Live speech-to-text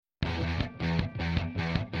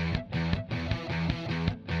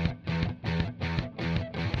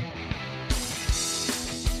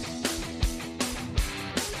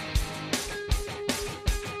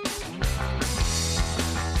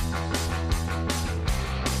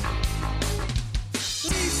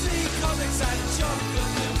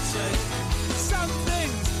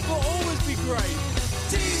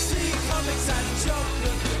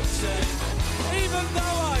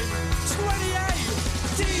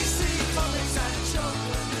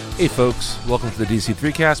Hey folks, welcome to the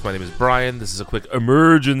DC3cast. My name is Brian. This is a quick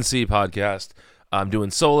emergency podcast. I'm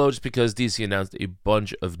doing solo just because DC announced a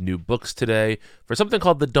bunch of new books today for something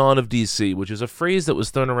called The Dawn of DC, which is a phrase that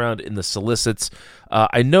was thrown around in the solicits.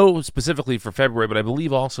 I know specifically for February, but I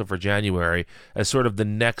believe also for January, as sort of the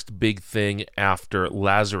next big thing after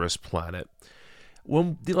Lazarus Planet.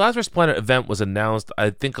 When the Lazarus Planet event was announced,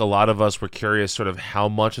 I think a lot of us were curious sort of how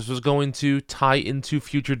much this was going to tie into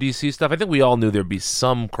future DC stuff. I think we all knew there'd be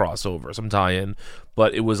some crossover, some tie-in,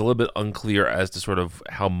 but it was a little bit unclear as to sort of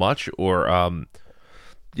how much or,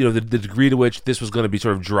 the degree to which this was going to be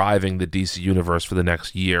sort of driving the DC universe for the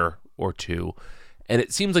next year or two. And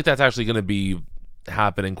it seems like that's actually going to be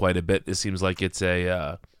happening quite a bit. This seems like it's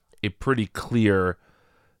a pretty clear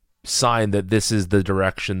sign that this is the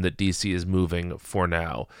direction that DC is moving for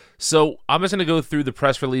now. So I'm just going to go through the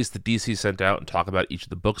press release that DC sent out and talk about each of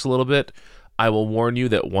the books a little bit. I will warn you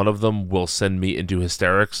that one of them will send me into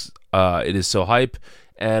hysterics. It is so hype,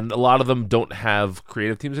 and a lot of them don't have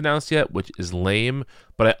creative teams announced yet, which is lame,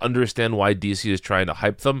 but I understand why DC is trying to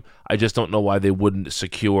hype them. I just don't know why they wouldn't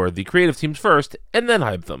secure the creative teams first and then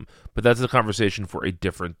hype them, but that's a conversation for a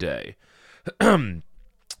different day.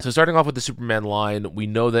 So starting off with the Superman line, we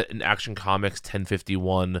know that in Action Comics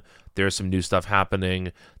 1051, there's some new stuff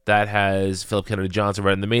happening. That has Philip Kennedy Johnson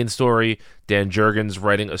writing the main story, Dan Jurgens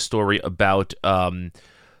writing a story about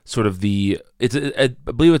sort of I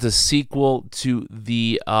believe it's a sequel to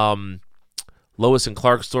the Lois and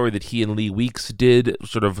Clark story that he and Lee Weeks did,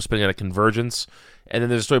 sort of spinning out of Convergence. And then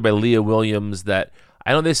there's a story by Leah Williams that,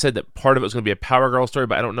 I know they said that part of it was going to be a Power Girl story,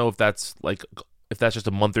 but I don't know if that's just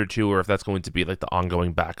a month or two, or if that's going to be like the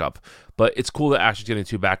ongoing backup. But it's cool that Action's getting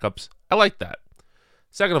two backups. I like that.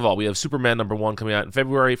 Second of all, we have Superman #1 coming out in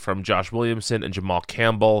February from Josh Williamson and Jamal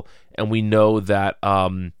Campbell. And we know that,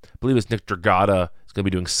 I believe it's Nick Dragata is going to be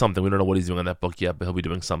doing something. We don't know what he's doing on that book yet, but he'll be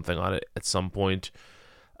doing something on it at some point.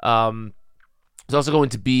 There's also going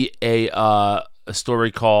to be a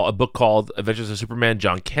book called Adventures of Superman,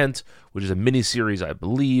 John Kent, which is a miniseries, I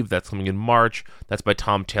believe. That's coming in March. That's by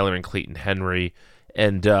Tom Taylor and Clayton Henry.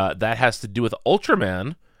 And that has to do with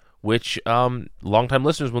Ultraman, which longtime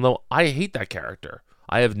listeners will know I hate that character.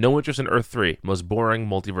 I have no interest in Earth 3. Most boring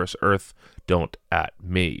multiverse Earth. Don't at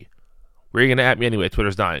me. Where are you going to at me anyway?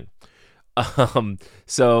 Twitter's dying.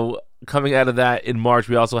 So coming out of that in March,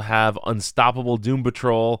 we also have Unstoppable Doom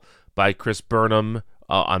Patrol by Chris Burnham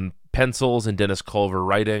on pencils and Dennis Culver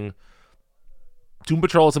writing. Doom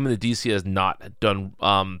Patrol is something that DC has not done.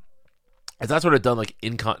 It's not sort of done like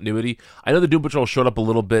in continuity. I know the Doom Patrol showed up a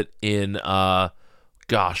little bit in, was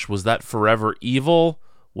that Forever Evil?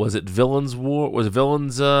 Was it Villains War? Was it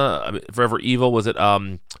Forever Evil? Was it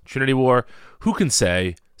Trinity War? Who can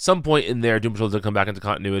say? Some point in there, Doom Patrol doesn't come back into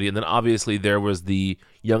continuity, and then obviously there was the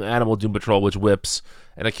Young Animal Doom Patrol, which whips,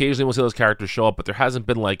 and occasionally we'll see those characters show up, but there hasn't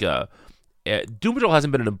been like Doom Patrol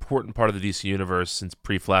hasn't been an important part of the DC universe since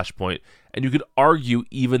pre-Flashpoint, and you could argue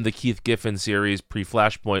even the Keith Giffen series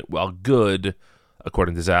pre-Flashpoint, while good,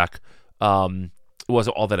 according to Zach, it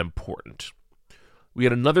wasn't all that important. We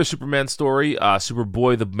had another Superman story,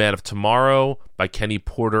 Superboy, the Man of Tomorrow, by Kenny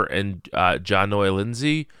Porter and Johnoy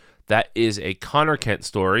Lindsay. That is a Connor Kent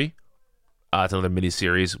story. It's another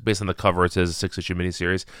miniseries. Based on the cover, it says a 6-issue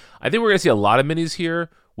miniseries. I think we're going to see a lot of minis here,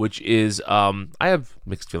 which is, I have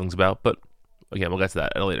mixed feelings about, but again, we'll get to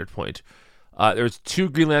that at a later point. There's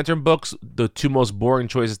 2 Green Lantern books, the 2 most boring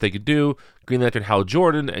choices they could do, Green Lantern Hal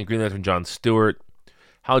Jordan and Green Lantern John Stewart.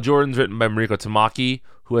 Hal Jordan's written by Mariko Tamaki,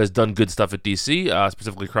 who has done good stuff at DC,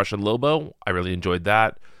 specifically Crush and Lobo. I really enjoyed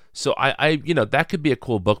that. So I that could be a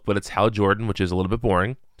cool book, but it's Hal Jordan, which is a little bit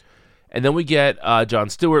boring. And then we get John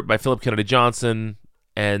Stewart by Philip Kennedy Johnson,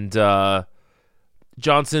 and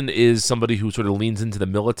Johnson is somebody who sort of leans into the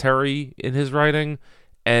military in his writing,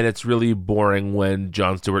 and it's really boring when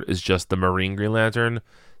John Stewart is just the Marine Green Lantern,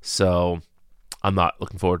 so I'm not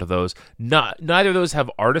looking forward to those. Neither of those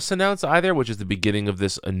have artists announced either, which is the beginning of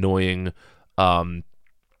this annoying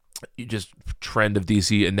just trend of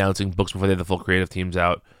DC announcing books before they have the full creative teams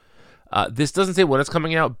out. This doesn't say when it's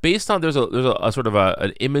coming out. Based on there's a sort of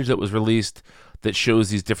an image that was released that shows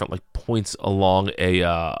these different like points along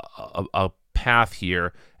a path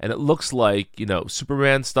here, and it looks like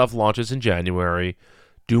Superman stuff launches in January,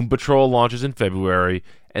 Doom Patrol launches in February,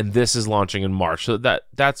 and this is launching in March. So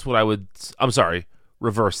that's what I would. I'm sorry,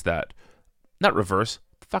 reverse that. Not reverse.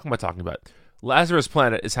 What the fuck am I talking about? Lazarus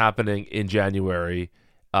Planet is happening in January.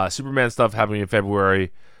 Superman stuff happening in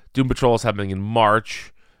February. Doom Patrol is happening in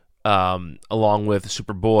March. Along with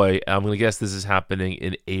Superboy. I'm going to guess this is happening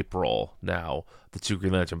in April now, the 2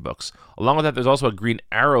 Green Lantern books. Along with that, there's also a Green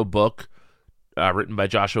Arrow book written by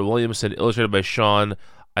Joshua Williamson, illustrated by Sean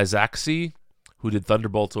Isaacsi, who did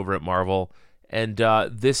Thunderbolts over at Marvel. And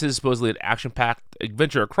this is supposedly an action-packed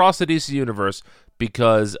adventure across the DC universe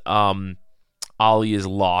because Ollie is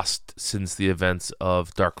lost since the events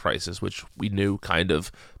of Dark Crisis, which we knew kind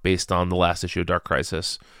of based on the last issue of Dark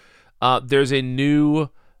Crisis. There's a new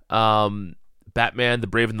Batman: The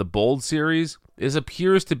Brave and the Bold series. This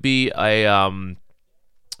appears to be a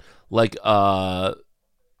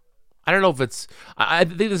I don't know if it's... I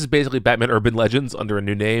think this is basically Batman Urban Legends under a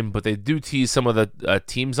new name, but they do tease some of the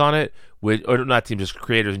teams on it, or not teams, just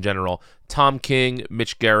creators in general. Tom King,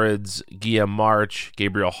 Mitch Gerrits, Guillaume March,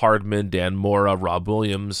 Gabriel Hardman, Dan Mora, Rob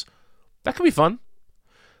Williams. That could be fun.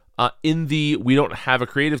 We don't have a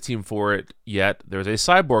creative team for it yet. There's a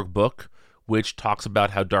Cyborg book, which talks about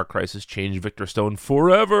how Dark Crisis changed Victor Stone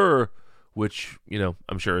forever, which,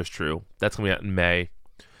 I'm sure is true. That's coming out in May.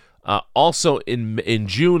 Also in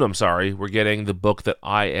June, we're getting the book that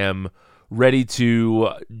I am ready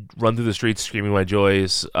to run through the streets screaming my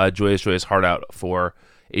joyous heart out for,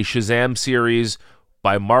 a Shazam series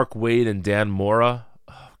by Mark Waid and Dan Mora.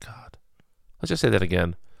 Oh, God. Let's just say that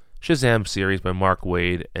again. Shazam series by Mark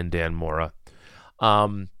Waid and Dan Mora.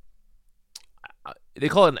 They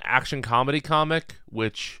call it an action comedy comic,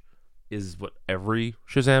 which is what every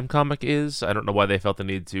Shazam comic is. I don't know why they felt the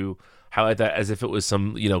need to highlight that as if it was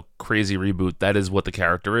some, crazy reboot. That is what the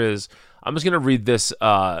character is. I'm just going to read this,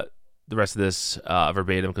 the rest of this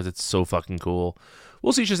verbatim because it's so fucking cool.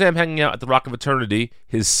 We'll see Shazam hanging out at the Rock of Eternity,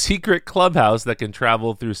 his secret clubhouse that can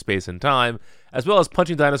travel through space and time, as well as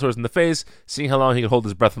punching dinosaurs in the face, seeing how long he can hold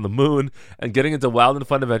his breath on the moon, and getting into wild and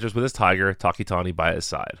fun adventures with his tiger, Takitani, by his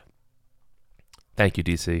side. Thank you,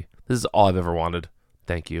 DC. This is all I've ever wanted.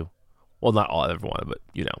 Thank you. Well, not all I've ever wanted, but,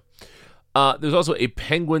 there's also a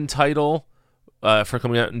Penguin title for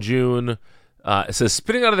coming out in June. It says,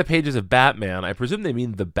 spitting out of the pages of Batman. I presume they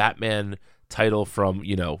mean the Batman title from,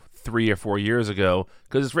 3 or 4 years ago,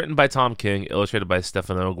 because it's written by Tom King, illustrated by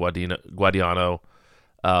Stefano Guadiano,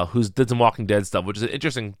 who's did some Walking Dead stuff, which is an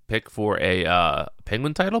interesting pick for a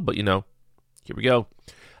Penguin title, but, here we go.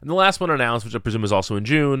 And the last one announced, which I presume is also in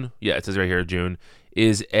June, it says right here, June,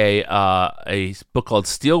 is a book called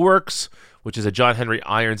Steelworks, which is a John Henry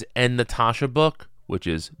Irons and Natasha book, which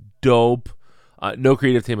is dope. No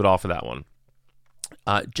creative team at all for that one.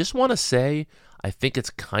 Just want to say, I think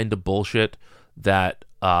it's kind of bullshit that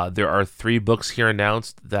there are 3 books here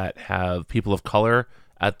announced that have people of color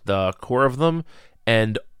at the core of them,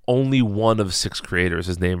 and only one of 6 creators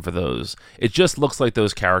is named for those. It just looks like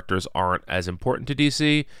those characters aren't as important to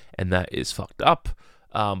DC, and that is fucked up.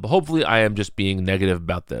 But hopefully I am just being negative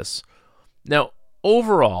about this. Now,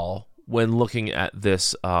 overall, when looking at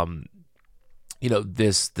this, this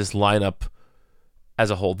lineup as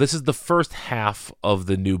a whole, this is the first half of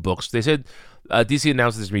the new books. They said DC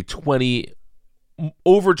announced there's going to be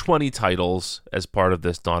over 20 titles as part of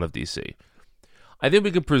this Dawn of DC. I think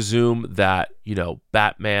we can presume that,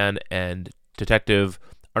 Batman and Detective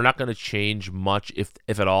are not going to change much, if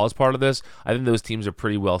at all, as part of this. I think those teams are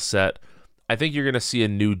pretty well set. I think you're going to see a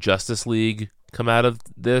new Justice League come out of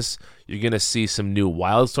this. You're going to see some new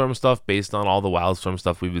Wildstorm stuff based on all the Wildstorm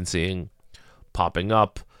stuff we've been seeing popping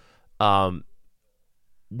up.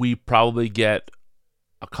 We probably get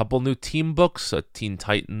a couple new team books, Teen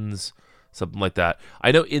Titans, something like that.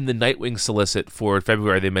 I know in the Nightwing solicit for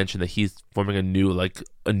February, they mentioned that he's forming a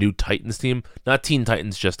new Titans team. Not Teen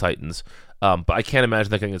Titans, just Titans. But I can't imagine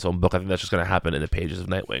that getting its own book. I think that's just going to happen in the pages of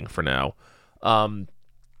Nightwing for now.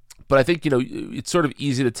 But I think, it's sort of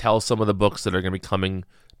easy to tell some of the books that are going to be coming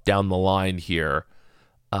down the line here.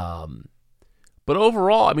 But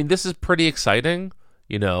overall, this is pretty exciting.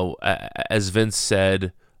 As Vince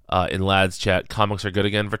said in Lad's chat, comics are good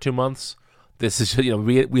again for 2 months. This is,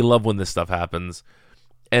 we love when this stuff happens.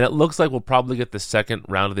 And it looks like we'll probably get the second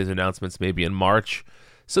round of these announcements maybe in March.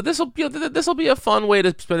 So this will be a fun way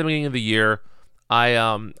to spend the beginning of the year.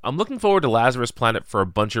 I'm looking forward to Lazarus Planet for a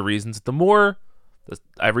bunch of reasons. The more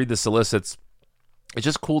I read the solicits, it's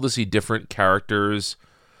just cool to see different characters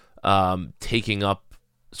taking up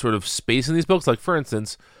sort of space in these books. Like, for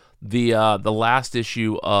instance, the last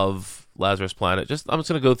issue of Lazarus Planet, I'm just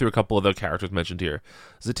going to go through a couple of the characters mentioned here.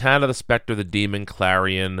 Zatanna, the Spectre, the Demon,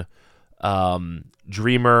 Clarion,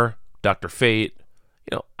 Dreamer, Dr. Fate.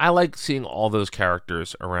 I like seeing all those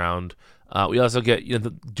characters around. We also get,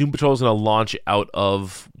 the Doom Patrol is going to launch out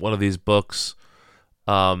of one of these books.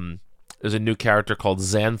 There's a new character called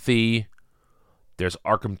Xanthi. There's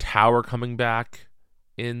Arkham Tower coming back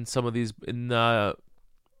in some of these, in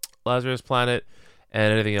Lazarus Planet,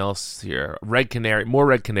 and anything else here. Red Canary, more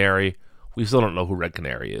Red Canary. We still don't know who Red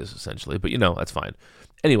Canary is, essentially, but that's fine.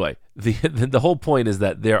 Anyway, the whole point is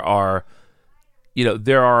that there are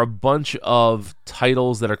there are a bunch of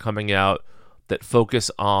titles that are coming out that focus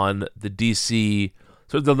on the DC,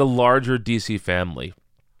 sort of the larger DC family.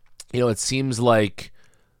 It seems like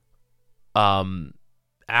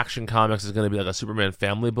Action Comics is going to be like a Superman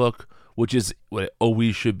family book, which is what it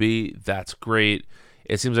always should be. That's great.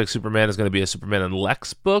 It seems like Superman is going to be a Superman and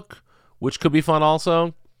Lex book, which could be fun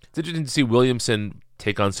also. It's interesting to see Williamson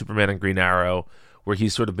take on Superman and Green Arrow, where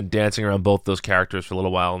he's sort of been dancing around both those characters for a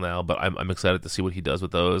little while now, but I'm excited to see what he does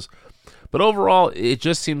with those. But overall, it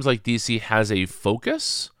just seems like DC has a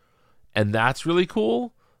focus, and that's really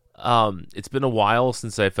cool. It's been a while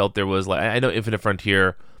since I felt there was, like, I know Infinite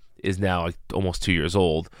Frontier is now like almost 2 years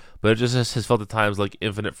old, but it just has felt at times like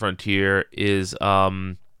Infinite Frontier is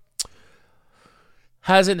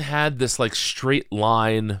hasn't had this like straight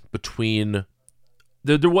line between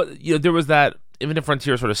there was that Infinite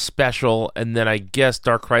Frontier sort of special, and then I guess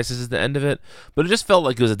Dark Crisis is the end of it, but it just felt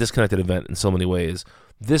like it was a disconnected event in so many ways.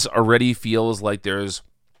 This already feels like there's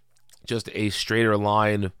just a straighter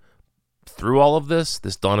line through all of this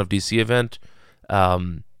Dawn of DC event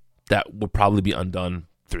that will probably be undone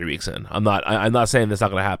 3 weeks in. I'm not saying that's not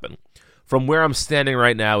going to happen. From where I'm standing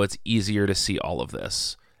right now, it's easier to see all of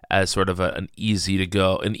this as sort of an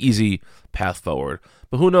easy path forward.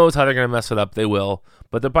 But who knows how they're going to mess it up? They will.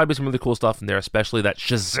 But there'll probably be some really cool stuff in there, especially that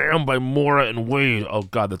Shazam by Mora and Wade. Oh,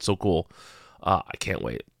 God, that's so cool. I can't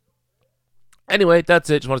wait. Anyway, that's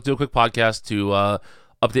it. Just wanted to do a quick podcast to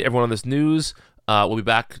update everyone on this news. We'll be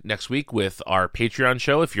back next week with our Patreon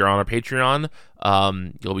show. If you're on our Patreon,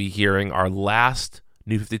 you'll be hearing our last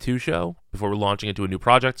New 52 show before we're launching into a new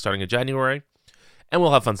project starting in January. And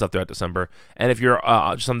we'll have fun stuff throughout December. And if you're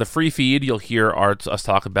just on the free feed, you'll hear us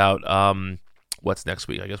talk about what's next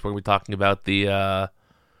week. I guess we're going to be talking about the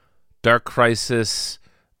Dark Crisis.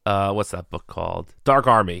 What's that book called? Dark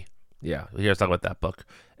Army. Yeah, you'll hear us talk about that book.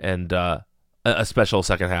 And a special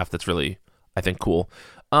second half that's really, I think, cool.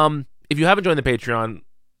 If you haven't joined the Patreon,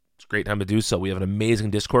 it's a great time to do so. We have an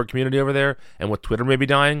amazing Discord community over there, and with Twitter maybe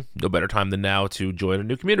dying, no better time than now to join a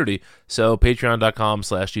new community. So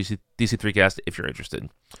patreon.com/DC3cast if you're interested.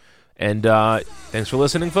 And thanks for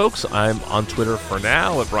listening, folks. I'm on Twitter for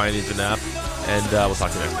now at Brian Needs a Nap, and we'll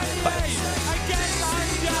talk to you next time. Bye.